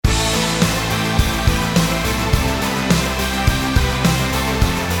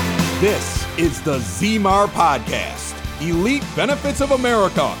This is the ZMAR Podcast. Elite Benefits of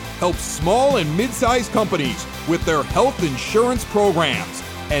America helps small and mid-sized companies with their health insurance programs.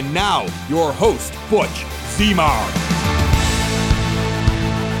 And now, your host, Butch ZMAR.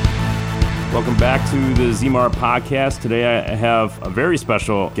 Welcome back to the ZMAR Podcast. Today I have a very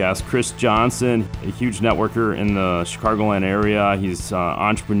special guest, Chris Johnson, a huge networker in the Chicagoland area. He's an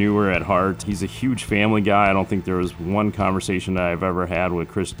entrepreneur at heart. He's a huge family guy. I don't think there was one conversation that I've ever had with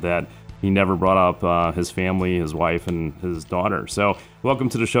Chris that he never brought up his family, his wife, and his daughter. So welcome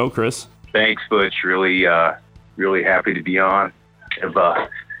to the show, Chris. Thanks, Butch. Really happy to be on. I've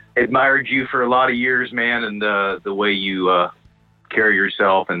admired you for a lot of years, man, and the way you carry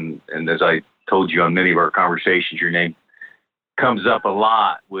yourself, and as I told you on many of our conversations, your name comes up a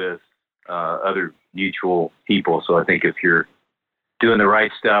lot with other mutual people. So I think if you're doing the right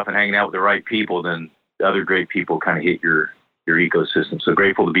stuff and hanging out with the right people, then other great people kind of hit your ecosystem. So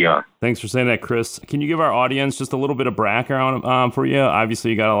grateful to be on. Thanks for saying that, Chris. Can you give our audience just a little bit of background for you?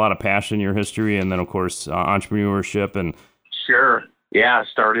 Obviously, you got a lot of passion in your history, and then, of course, entrepreneurship. And Sure. Yeah, I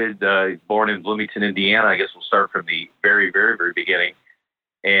started, born in Bloomington, Indiana. I guess we'll start from the very, very, very beginning.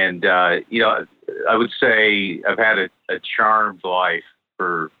 And, I would say I've had a charmed life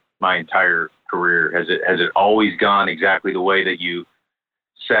for my entire career. Has it always gone exactly the way that you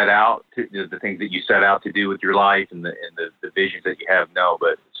set out to, the things that you set out to do with your life and the visions that you have? No,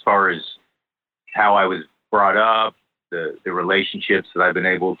 but as far as how I was brought up, the relationships that I've been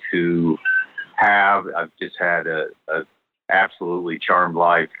able to have, I've just had a absolutely charmed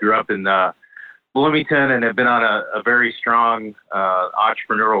life. Grew up in Bloomington and have been on a very strong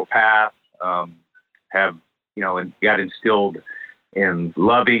entrepreneurial path. Have and got instilled in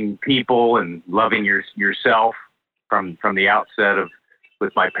loving people and loving yourself from the outset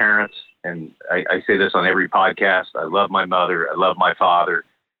with my parents. And I say this on every podcast. I love my mother. I love my father.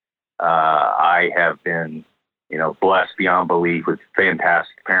 I have been blessed beyond belief with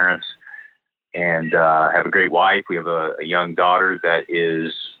fantastic parents. And have a great wife. We have a young daughter that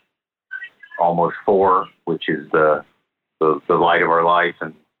is almost 4, which is the light of our life.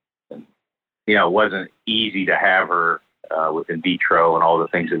 And it wasn't easy to have her with in vitro and all the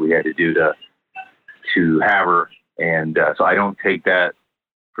things that we had to do to have her. And so I don't take that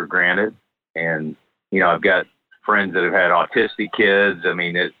for granted. And I've got friends that have had autistic kids. I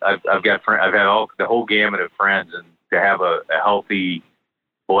mean, I've had the whole gamut of friends, and to have a healthy,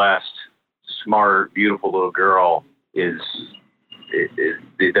 blessed, smart, beautiful little girl it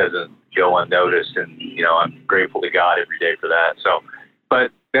doesn't go unnoticed, and I'm grateful to God every day for that. So,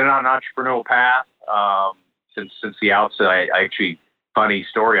 but been on an entrepreneurial path since the outset. I actually, funny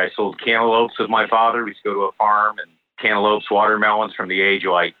story, I sold cantaloupes with my father. We used to go to a farm and cantaloupes, watermelons from the age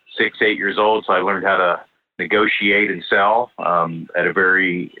of like 6, 8 years old. So I learned how to negotiate and sell at a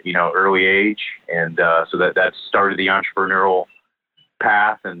very early age, and so that started the entrepreneurial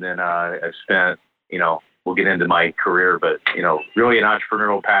path. And then I've spent, we'll get into my career, but really an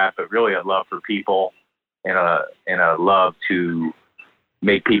entrepreneurial path, but really a love for people and a love to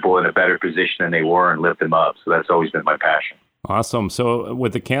make people in a better position than they were and lift them up. So that's always been my passion. Awesome. So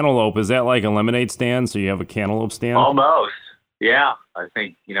with the cantaloupe, is that like a lemonade stand? So you have a cantaloupe stand? Almost. Yeah. I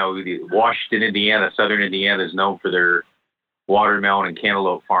think, Washington, Indiana, Southern Indiana is known for their watermelon and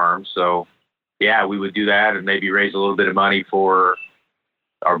cantaloupe farms. So yeah, we would do that and maybe raise a little bit of money for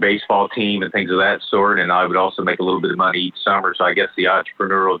our baseball team and things of that sort. And I would also make a little bit of money each summer. So I guess the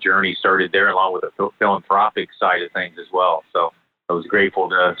entrepreneurial journey started there, along with the philanthropic side of things as well. So I was grateful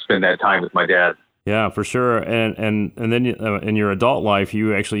to spend that time with my dad. Yeah, for sure. And then in your adult life,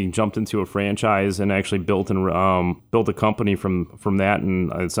 you actually jumped into a franchise and actually built a company from that.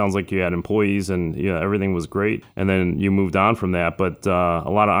 And it sounds like you had employees and everything was great. And then you moved on from that. But a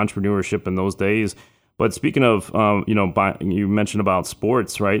lot of entrepreneurship in those days. But speaking of, you mentioned about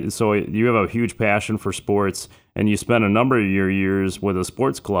sports, right? So you have a huge passion for sports, and you spent a number of your years with a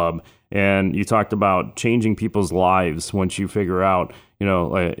sports club, and you talked about changing people's lives once you figure out,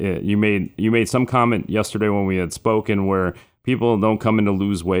 you made some comment yesterday when we had spoken where people don't come in to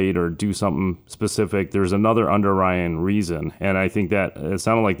lose weight or do something specific. There's another underlying reason, and I think that it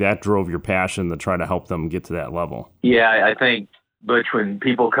sounded like that drove your passion to try to help them get to that level. Yeah, I think, Butch, when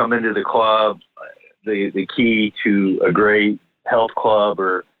people come into the club, the key to a great health club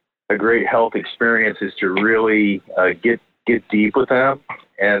or a great health experience is to really get deep with them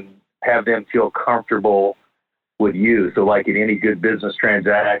and have them feel comfortable with you. So like in any good business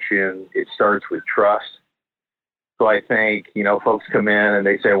transaction, it starts with trust. So I think, folks come in and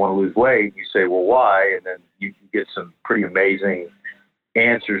they say, I want to lose weight. You say, well, why? And then you get some pretty amazing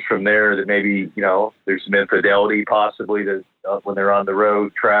answers from there that maybe, there's some infidelity possibly that when they're on the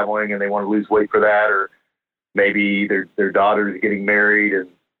road traveling and they want to lose weight for that, or maybe their daughter is getting married and,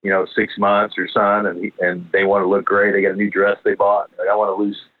 6 months or son, and they want to look great. They got a new dress they bought. Like, I want to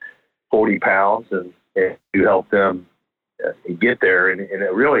lose 40 pounds and you help them get there. And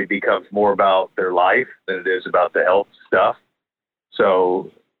it really becomes more about their life than it is about the health stuff.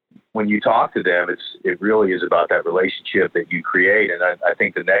 So when you talk to them, it really is about that relationship that you create. And I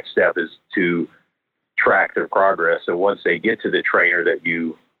think the next step is to track their progress. So once they get to the trainer that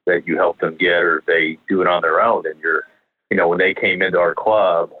you help them get, or if they do it on their own, then when they came into our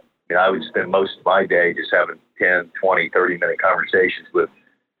club, I would spend most of my day just having 10, 20, 30-minute conversations with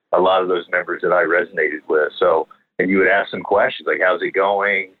a lot of those members that I resonated with. So, and you would ask them questions like, how's it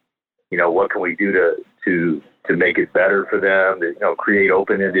going? What can we do to make it better for them? To, create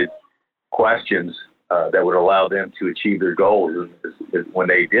open-ended questions that would allow them to achieve their goals. And when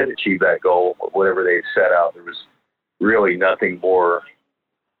they did achieve that goal, whatever they had set out, there was really nothing more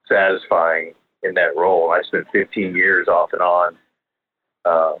satisfying in that role. I spent 15 years off and on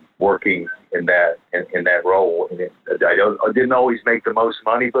working in that role. And I didn't always make the most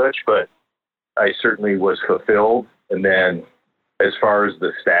money, Butch, but I certainly was fulfilled. And then as far as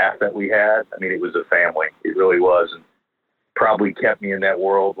the staff that we had, it was a family. It really was, and probably kept me in that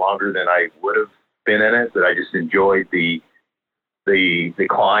world longer than I would have been in it. But I just enjoyed the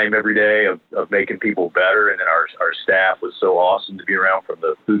climb every day of making people better. And then our staff was so awesome to be around, from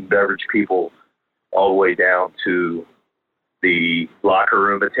the food and beverage people all the way down to the locker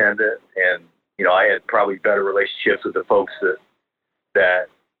room attendant. And, I had probably better relationships with the folks that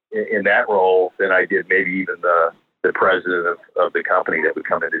in that role than I did maybe even the president of the company that would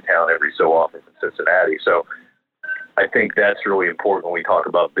come into town every so often in Cincinnati. So I think that's really important when we talk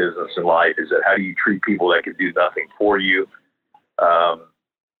about business and life, is that how do you treat people that can do nothing for you? And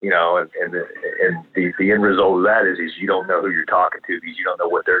the end result of that is you don't know who you're talking to, because you don't know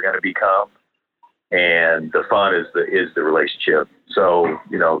what they're going to become. And the fun is the relationship. So,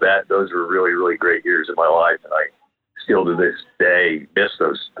 those were really, really great years of my life. And I still to this day miss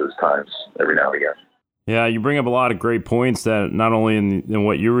those times every now and again. Yeah, you bring up a lot of great points that not only in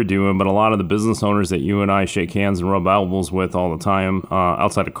what you were doing, but a lot of the business owners that you and I shake hands and rub elbows with all the time,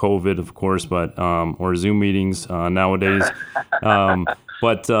 outside of COVID, of course, but or Zoom meetings nowadays.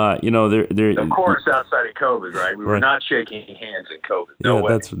 But they're of course, outside of COVID, right? We were not shaking hands in COVID.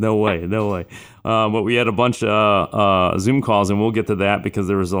 No way. But we had a bunch of Zoom calls, and we'll get to that because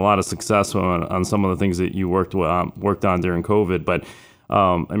there was a lot of success on some of the things that you worked on during COVID. But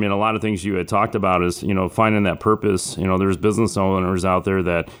a lot of things you had talked about is, finding that purpose. There's business owners out there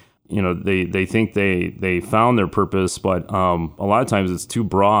that, they think they found their purpose, but a lot of times it's too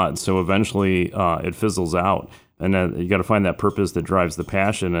broad. So eventually it fizzles out, and then you got to find that purpose that drives the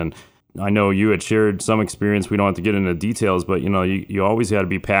passion. And I know you had shared some experience. We don't have to get into details, but you always got to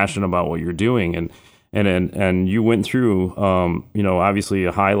be passionate about what you're doing. And you went through, obviously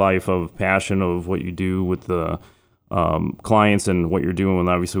a high life of passion of what you do with the clients and what you're doing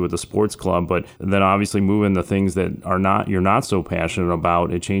obviously with the sports club, but then obviously moving the things that you're not so passionate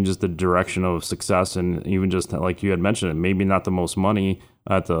about, it changes the direction of success. And even just like you had mentioned, maybe not the most money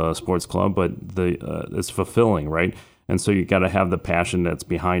at the sports club, but it's fulfilling, right? And so you got to have the passion that's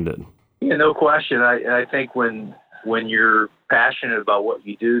behind it. Yeah, no question. I think when you're passionate about what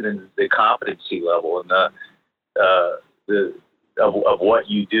you do, then the competency level and of what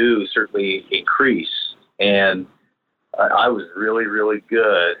you do certainly increase. And I was really, really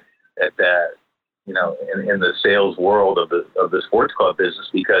good at that, in the sales world of the sports club business,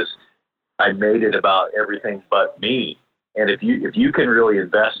 because I made it about everything but me. And if you can really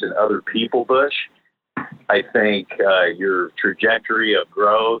invest in other people, Butch, I think your trajectory of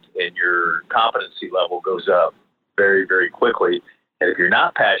growth and your competency level goes up very, very quickly. And if you're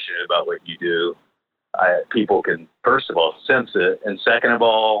not passionate about what you do, people can, first of all, sense it. And second of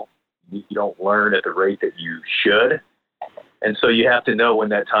all, you don't learn at the rate that you should. And so you have to know when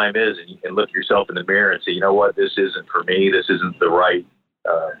that time is, and you can look yourself in the mirror and say, you know what, this isn't for me. This isn't the right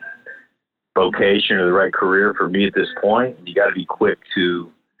vocation or the right career for me at this point. You got to be quick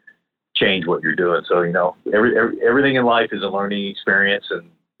to change what you're doing. So, everything in life is a learning experience, and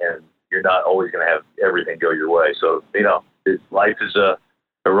you're not always going to have everything go your way. So, life is a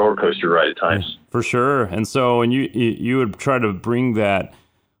roller coaster ride at times. For sure. And so, and you would try to bring that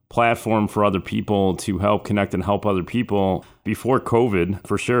platform for other people to help connect and help other people. Before COVID,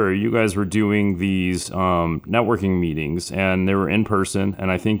 for sure, you guys were doing these networking meetings, and they were in person.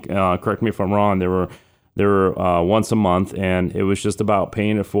 And I think, correct me if I'm wrong, there were They were once a month, and it was just about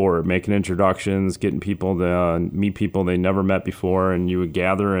paying it forward, making introductions, getting people to meet people they never met before, and you would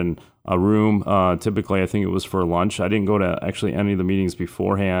gather in a room. Typically, I think it was for lunch. I didn't go to actually any of the meetings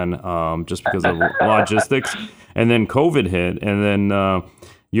beforehand just because of logistics. And then COVID hit, and then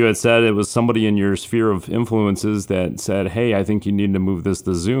you had said it was somebody in your sphere of influences that said, hey, I think you need to move this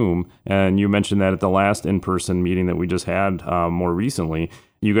to Zoom. And you mentioned that at the last in-person meeting that we just had more recently.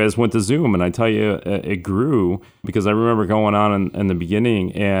 You guys went to Zoom, and I tell you, it grew because I remember going on in the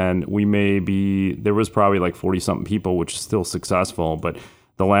beginning, and there was probably like 40-something people, which is still successful, but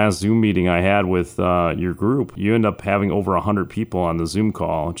the last Zoom meeting I had with your group, you end up having over 100 people on the Zoom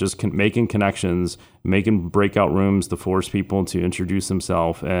call, just making connections, making breakout rooms to force people to introduce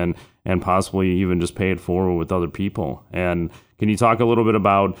themselves and possibly even just pay it forward with other people. And can you talk a little bit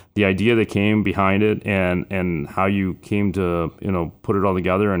about the idea that came behind it and how you came to, put it all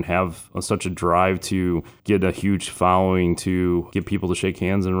together and have such a drive to get a huge following to get people to shake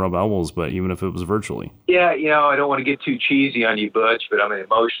hands and rub elbows, but even if it was virtually? Yeah, I don't want to get too cheesy on you, Butch, but I'm an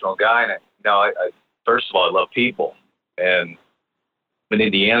emotional guy. And I first of all, I love people. And I'm an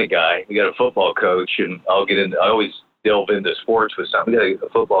Indiana guy. We got a football coach, and I always delve into sports with something. We got a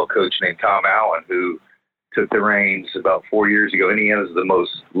football coach named Tom Allen who took the reins about 4 years ago. Indiana's the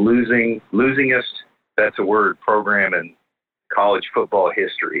most losingest, that's a word, program in college football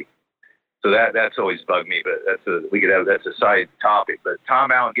history. So that's always bugged me, but that's a side topic. But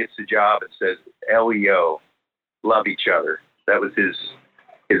Tom Allen gets the job and says, LEO, love each other. That was his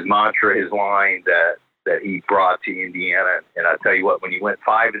mantra, his line that he brought to Indiana. And I tell you what, when he went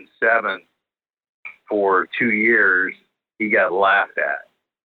 5-7 for 2 years, he got laughed at.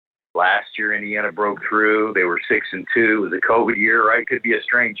 Last year, Indiana broke through. They were 6-2. It was a COVID year, right? Could be a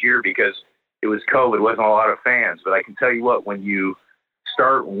strange year because it was COVID. It wasn't a lot of fans. But I can tell you what, when you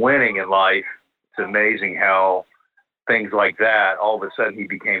start winning in life, it's amazing how things like that, all of a sudden he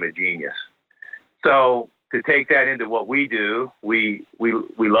became a genius. So to take that into what we do, we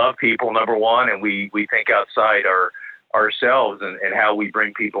love people, number one, and we think outside ourselves and how we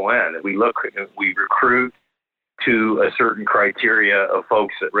bring people in. We recruit to a certain criteria of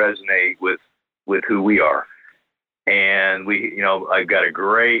folks that resonate with who we are. And I've got a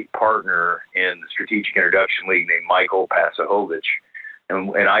great partner in the Strategic Introduction League named Michael Pasahovich.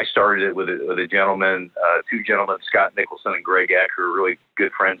 And I started it with a gentleman, two gentlemen, Scott Nicholson and Greg Eck, who are really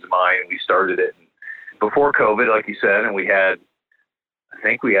good friends of mine. And we started it before COVID, like you said, and I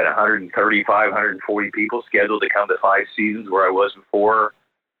think we had 135, 140 people scheduled to come to 5 seasons where I was before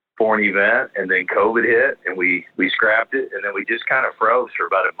for an event, and then COVID hit, and we scrapped it, and then we just kind of froze for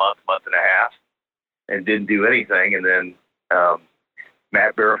about a month and a half, and didn't do anything. And then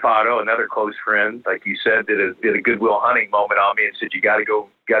Matt Barafato, another close friend, like you said, did a Goodwill Hunting moment on me and said, "You got to go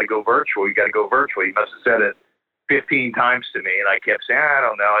virtual. You got to go virtual." He must have said it 15 times to me, and I kept saying, "I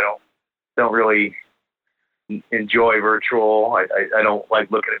don't know. I don't really enjoy virtual. I don't like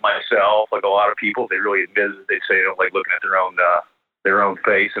looking at myself like a lot of people. They really admit it. They say they don't like looking at their own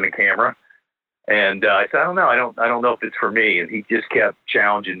face in a camera." And I said, "I don't know. I don't know if it's for me." And he just kept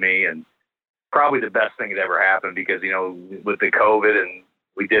challenging me, and probably the best thing that ever happened because, with the COVID, and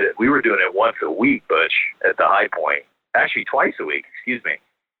we were doing it once a week, Butch, at the high point. Actually, twice a week, excuse me.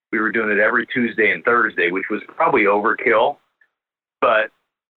 We were doing it every Tuesday and Thursday, which was probably overkill, but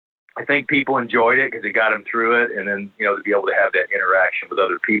I think people enjoyed it because it got them through it. And then, to be able to have that interaction with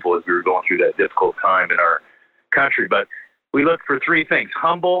other people as we were going through that difficult time in our country. But we look for 3 things.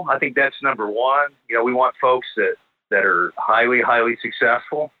 Humble, I think that's number one. We want folks that are highly, highly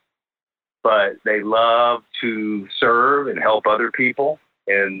successful, but they love to serve and help other people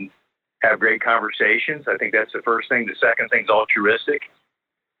and have great conversations. I think that's the first thing. The second thing is altruistic.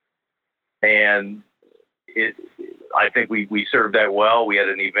 And I think we served that well. We had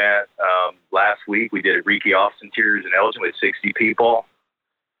an event last week. We did at Ricky Austin Interiors in Elgin with 60 people.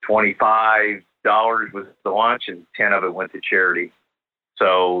 $25 was the lunch, and 10 of it went to charity.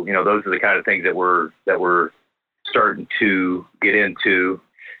 So those are the kind of things that we're starting to get into.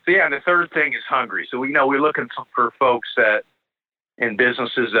 So yeah, and the third thing is hungry. So we're looking for folks that in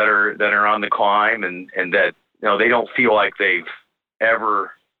businesses that are on the climb and that they don't feel like they've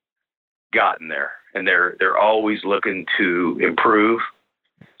ever gotten there, and they're always looking to improve.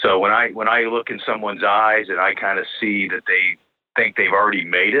 So when I look in someone's eyes and I kind of see that they think they've already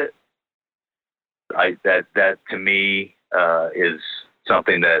made it, that to me is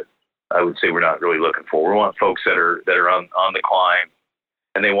something that I would say we're not really looking for. We want folks that are on the climb,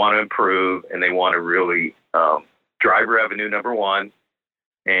 and they want to improve, and they want to really drive revenue, number one,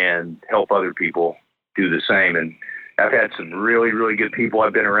 and help other people do the same. And I've had some really, really good people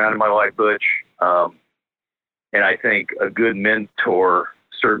I've been around in my life, Butch. And I think a good mentor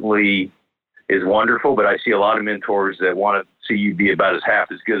certainly is wonderful, but I see a lot of mentors that want to see you be about as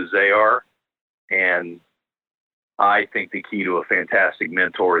half as good as they are. And I think the key to a fantastic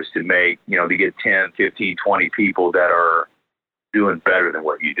mentor is to to get 10, 15, 20 people that are doing better than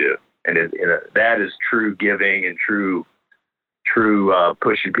what you do. And that is true giving and true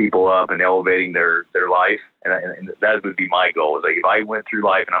pushing people up and elevating their life. And that would be my goal. Is like, if I went through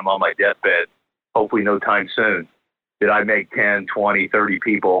life and I'm on my deathbed, hopefully no time soon, did I make 10, 20, 30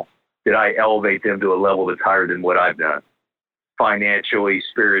 people? Did I elevate them to a level that's higher than what I've done? Financially,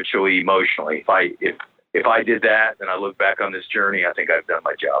 spiritually, emotionally. If I did that and I look back on this journey, I think I've done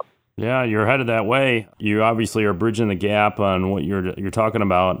my job. Yeah, you're headed that way. You obviously are bridging the gap on what you're talking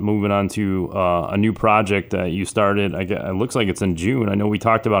about, moving on to a new project that you started. It looks like it's in June. I know we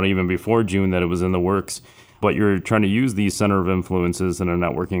talked about it even before June that it was in the works, but you're trying to use these center of influences in a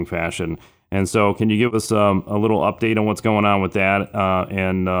networking fashion. And so can you give us a little update on what's going on with that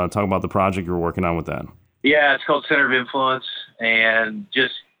and talk about the project you're working on with that? Yeah, it's called Center of Influence, and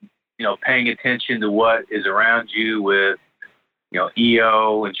just, paying attention to what is around you with,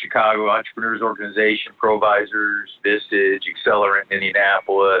 EO and Chicago Entrepreneurs Organization, Provisors, Vistage, Accelerant in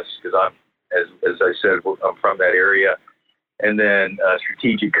Indianapolis, because I'm, as I said, I'm from that area. And then a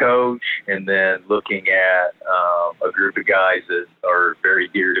strategic coach, and then looking at a group of guys that are very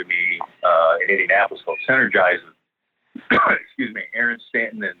dear to me in Indianapolis called Synergize. Excuse me, Aaron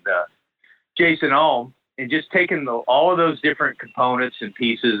Stanton and Jason Ulm, and just taking all of those different components and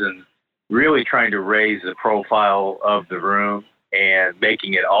pieces and really trying to raise the profile of the room and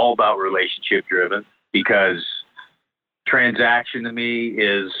making it all about relationship driven, because transaction to me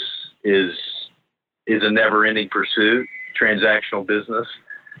is a never ending pursuit, transactional business,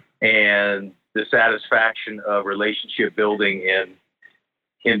 and the satisfaction of relationship building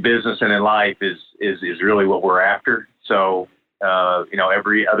in business and in life is really what we're after. So,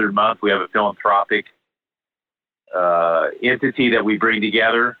 every other month we have a philanthropic entity that we bring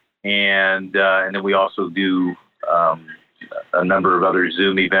together, and then we also do a number of other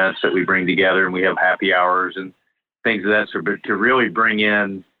Zoom events that we bring together, and we have happy hours and things of that sort, but to really bring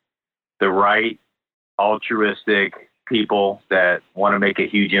in the right altruistic people that want to make a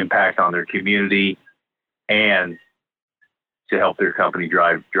huge impact on their community and to help their company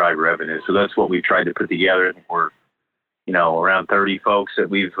drive revenue. So that's what we've tried to put together. I think we're, around 30 folks that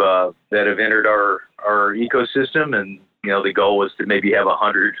we've that have entered our ecosystem, and the goal was to maybe have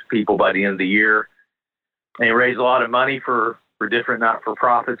 100 people by the end of the year, and raise a lot of money for different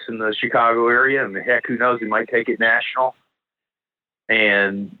not-for-profits in the Chicago area. And heck, who knows, we might take it national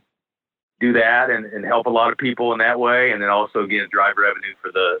and do that and help a lot of people in that way. And then also, again, drive revenue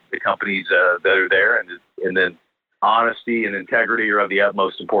for the companies that are there. And then honesty and integrity are of the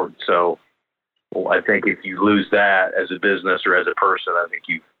utmost importance. So I think if you lose that as a business or as a person, I think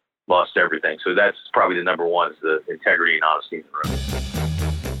you've lost everything. So that's probably the number one, is the integrity and honesty in the room.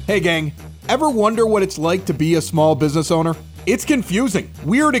 Hey gang, ever wonder what it's like to be a small business owner? It's confusing.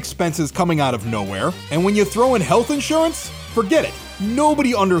 Weird expenses coming out of nowhere. And when you throw in health insurance, forget it.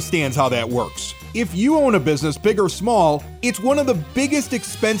 Nobody understands how that works. If you own a business, big or small, it's one of the biggest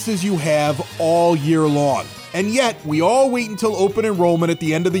expenses you have all year long. And yet, we all wait until open enrollment at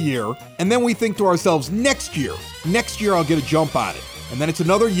the end of the year, and then we think to ourselves, next year I'll get a jump on it. And then it's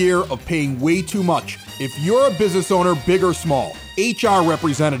another year of paying way too much. If you're a business owner, big or small, HR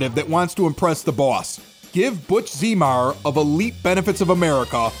representative that wants to impress the boss, give Butch Zemar of Elite Benefits of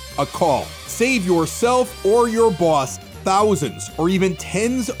America a call. Save yourself or your boss thousands or even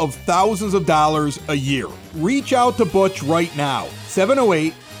tens of thousands of dollars a year. Reach out to Butch right now,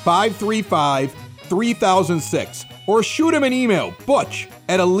 708-535-3006, or shoot him an email,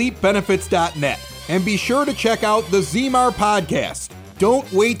 butch@elitebenefits.net. And be sure to check out the Zemar podcast.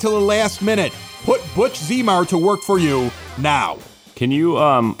 Don't wait till the last minute. Put Butch Zemar to work for you now. Can you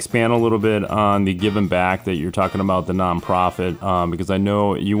expand a little bit on the giving back that you're talking about, the nonprofit? Because I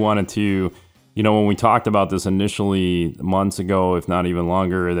know you wanted to, when we talked about this initially months ago, if not even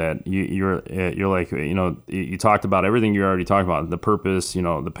longer, that you're like, you talked about everything you already talked about, the purpose,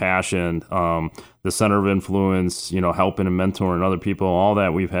 the passion, the center of influence, helping and mentoring other people, all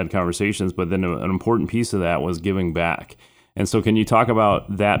that. We've had conversations, but then an important piece of that was giving back. And so can you talk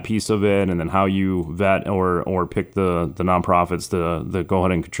about that piece of it, and then how you vet or pick the nonprofits to go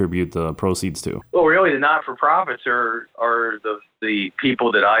ahead and contribute the proceeds to? Well, really, the not-for-profits are the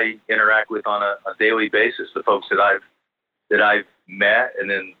people that I interact with on a daily basis, the folks that I've met, and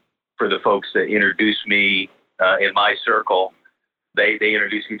then for the folks that introduce me in my circle, they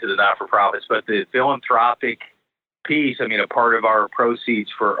introduce me to the not-for-profits. But the philanthropic piece, I mean, a part of our proceeds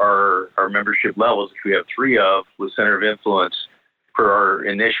for our membership levels, which we have 3 of with Center of Influence, for our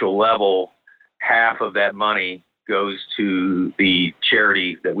initial level, half of that money goes to the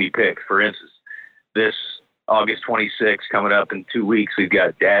charity that we pick. For instance, this August 26th, coming up in 2 weeks, we've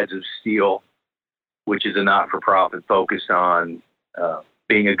got Dads of Steel, which is a not-for-profit focused on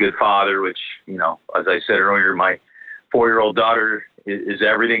being a good father, which, as I said earlier, my 4-year-old daughter is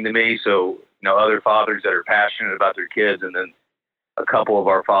everything to me. So, other fathers that are passionate about their kids, and then a couple of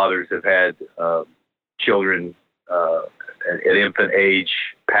our fathers have had children at infant age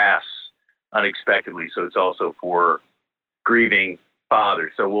pass unexpectedly. So it's also for grieving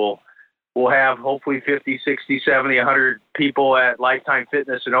fathers. So we'll have hopefully 50, 60, 70, 100 people at Lifetime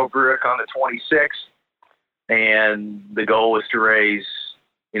Fitness in Oak Brook on the 26th. And the goal is to raise,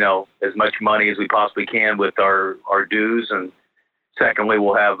 as much money as we possibly can with our dues. And secondly,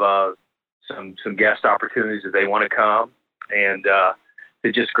 we'll have some guest opportunities if they want to come, and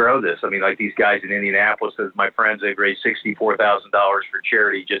to just grow this. I mean, like these guys in Indianapolis, my friends, they've raised $64,000 for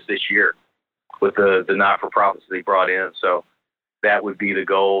charity just this year with the not-for-profits they brought in. So that would be the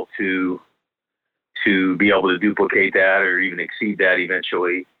goal, to be able to duplicate that or even exceed that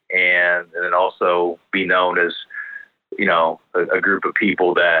eventually, and then also be known as, a group of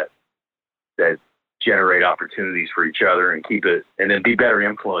people that generate opportunities for each other and keep it, and then be better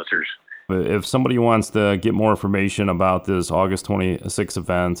influencers. If somebody wants to get more information about this August 26th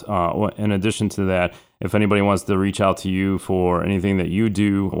event, in addition to that, if anybody wants to reach out to you for anything that you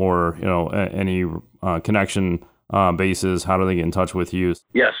do, or any connection basis, how do they get in touch with you?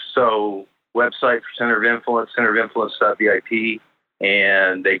 Yes, so website for Center of Influence, centerofinfluence.vip,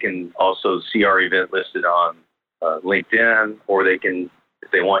 and they can also see our event listed on LinkedIn, or they can,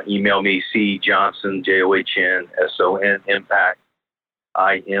 if they want, email me, C Johnson, JOHNSON, impact,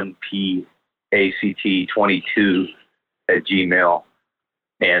 IMPACT 22 at Gmail.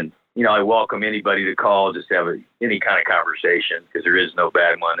 And, I welcome anybody to call, just to have any kind of conversation, because there is no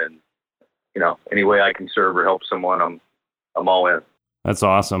bad one. And, any way I can serve or help someone, I'm all in. That's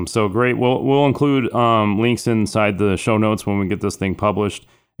awesome. So great. We'll include links inside the show notes when we get this thing published.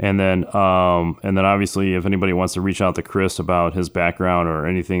 And then obviously, if anybody wants to reach out to Chris about his background or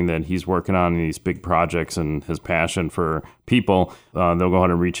anything that he's working on in these big projects and his passion for people, they'll go ahead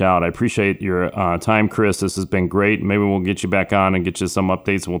and reach out. I appreciate your time, Chris. This has been great. Maybe we'll get you back on and get you some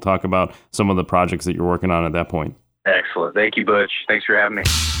updates, and we'll talk about some of the projects that you're working on at that point. Excellent. Thank you, Butch. Thanks for having me.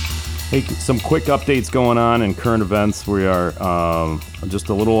 Hey, some quick updates going on in current events. We are just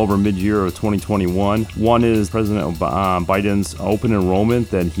a little over mid-year of 2021. One is President Biden's open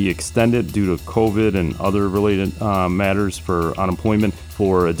enrollment that he extended due to COVID and other related matters for unemployment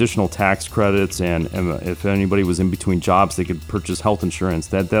for additional tax credits. And if anybody was in between jobs, they could purchase health insurance.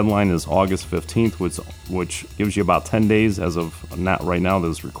 That deadline is August 15th, which gives you about 10 days as of not right now,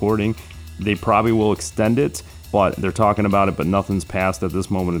 this recording. They probably will extend it, but they're talking about it, but nothing's passed at this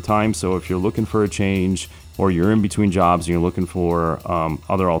moment in time. So if you're looking for a change, or you're in between jobs and you're looking for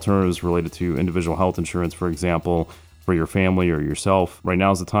other alternatives related to individual health insurance, for example, for your family or yourself, right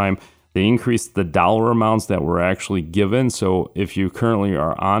now is the time. They increased the dollar amounts that were actually given. So if you currently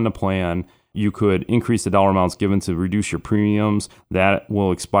are on the plan, you could increase the dollar amounts given to reduce your premiums. That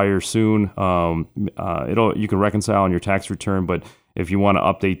will expire soon. You can reconcile on your tax return, but if you want to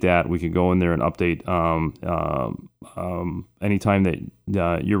update that, we could go in there and update anytime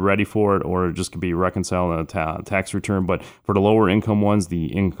that you're ready for it, or it just could be reconciled on a tax return. But for the lower income ones, the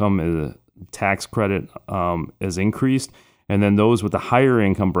income tax credit is increased. And then those with the higher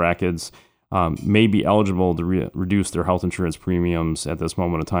income brackets may be eligible to reduce their health insurance premiums at this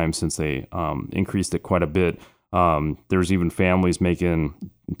moment in time, since they increased it quite a bit. There's even families making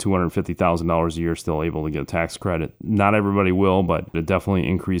 $250,000 a year still able to get a tax credit. Not everybody will, but it definitely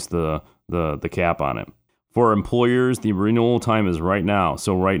increased the cap on it. For employers, the renewal time is right now.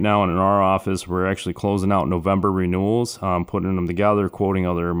 So right now in our office, we're actually closing out November renewals, putting them together, quoting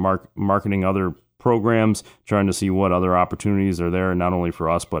other marketing other programs, trying to see what other opportunities are there, not only for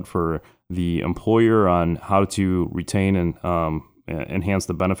us, but for the employer on how to retain and enhance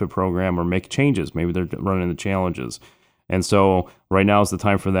the benefit program or make changes. Maybe they're running into challenges. And so right now is the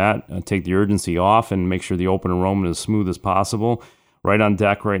time for that. Take the urgency off and make sure the open enrollment is smooth as possible. Right on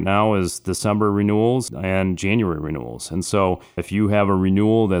deck right now is December renewals and January renewals. And so if you have a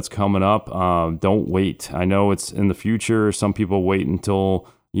renewal that's coming up, don't wait. I know it's in the future. Some people wait until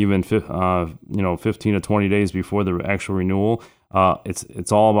even 15 to 20 days before the actual renewal.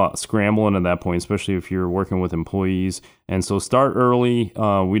 It's all about scrambling at that point, especially if you're working with employees. And so start early.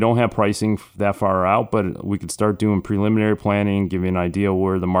 We don't have pricing that far out, but we could start doing preliminary planning, give you an idea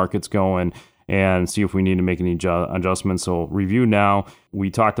where the market's going, and see if we need to make any adjustments. So review now. We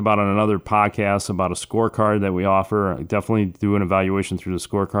talked about on another podcast about a scorecard that we offer. Definitely do an evaluation through the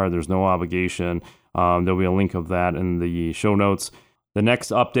scorecard. There's no obligation. There'll be a link of that in the show notes. The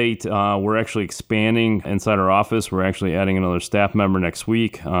next update, we're actually expanding inside our office. We're actually adding another staff member next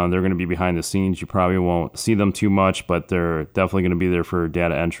week. They're going to be behind the scenes. You probably won't see them too much, but they're definitely going to be there for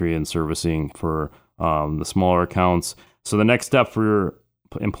data entry and servicing for the smaller accounts. So the next step for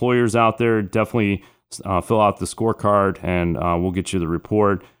employers out there, definitely fill out the scorecard, and we'll get you the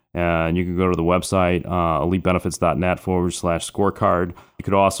report. And you can go to the website, elitebenefits.net/scorecard. You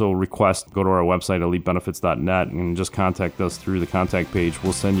could also go to our website, elitebenefits.net, and just contact us through the contact page.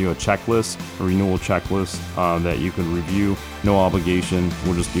 We'll send you a checklist, a renewal checklist that you can review. No obligation.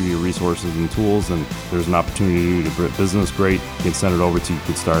 We'll just give you resources and tools, and there's an opportunity to do the business great. You can send it over to you. You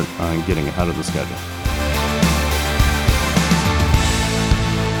can start getting ahead of the schedule.